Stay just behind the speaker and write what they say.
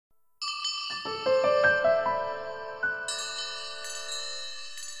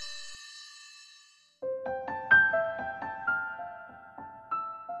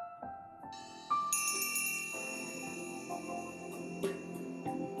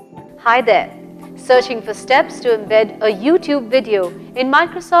Hi there! Searching for steps to embed a YouTube video in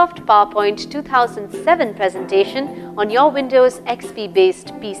Microsoft PowerPoint 2007 presentation on your Windows XP-based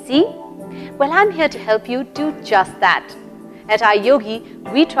PC? Well, I'm here to help you do just that. At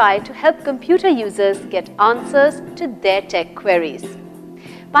iYogi, we try to help computer users get answers to their tech queries.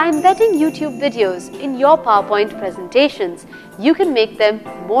 By embedding YouTube videos in your PowerPoint presentations, you can make them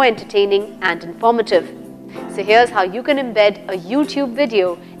more entertaining and informative. So here's how you can embed a YouTube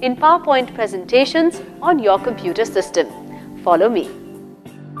video in PowerPoint presentations on your computer system. Follow me.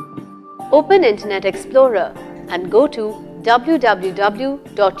 Open Internet Explorer and go to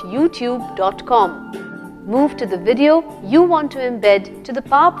www.youtube.com. Move to the video you want to embed to the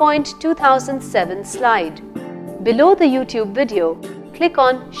PowerPoint 2007 slide. Below the YouTube video, click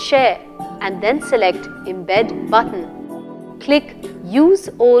on Share and then select Embed button. Click Use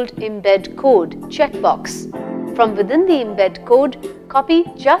Old Embed Code checkbox. From within the embed code, copy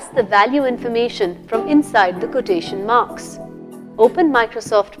just the value information from inside the quotation marks. Open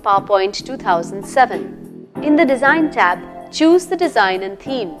Microsoft PowerPoint 2007. In the Design tab, choose the Design and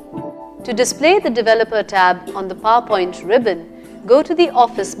Theme. To display the Developer tab on the PowerPoint ribbon, go to the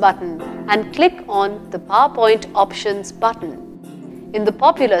Office button and click on the PowerPoint Options button. In the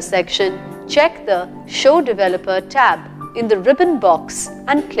Popular section, check the Show Developer tab in the ribbon box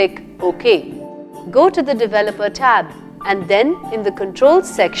and click OK. Go to the Developer tab and then in the Controls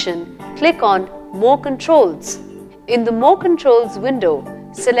section, click on More Controls. In the More Controls window,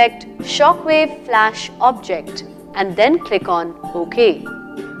 select Shockwave Flash Object and then click on OK.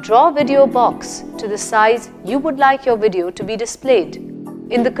 Draw Video box to the size you would like your video to be displayed.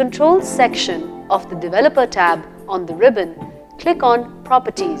 In the Controls section of the Developer tab on the ribbon, click on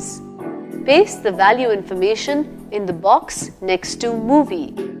Properties. Paste the value information in the box next to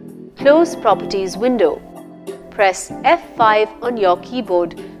Movie. Close Properties window. Press F5 on your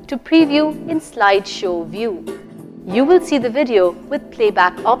keyboard to preview in slideshow view. You will see the video with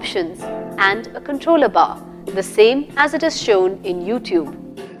playback options and a controller bar, the same as it is shown in YouTube.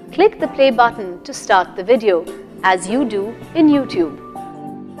 Click the play button to start the video, as you do in YouTube.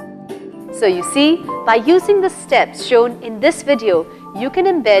 So you see, by using the steps shown in this video, you can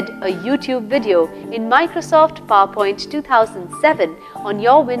embed a YouTube video in Microsoft PowerPoint 2007 on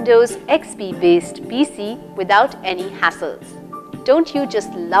your Windows XP-based PC without any hassles. Don't you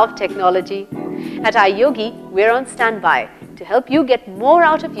just love technology? At iYogi, we're on standby to help you get more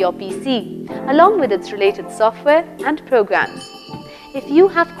out of your PC, along with its related software and programs. If you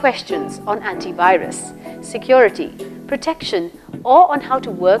have questions on antivirus, security, protection, or on how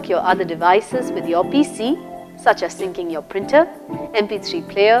to work your other devices with your PC, such as syncing your printer, MP3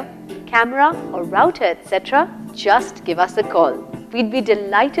 player, camera or router, etc., just give us a call. We'd be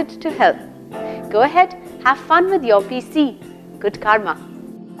delighted to help. Go ahead, have fun with your PC. Good karma.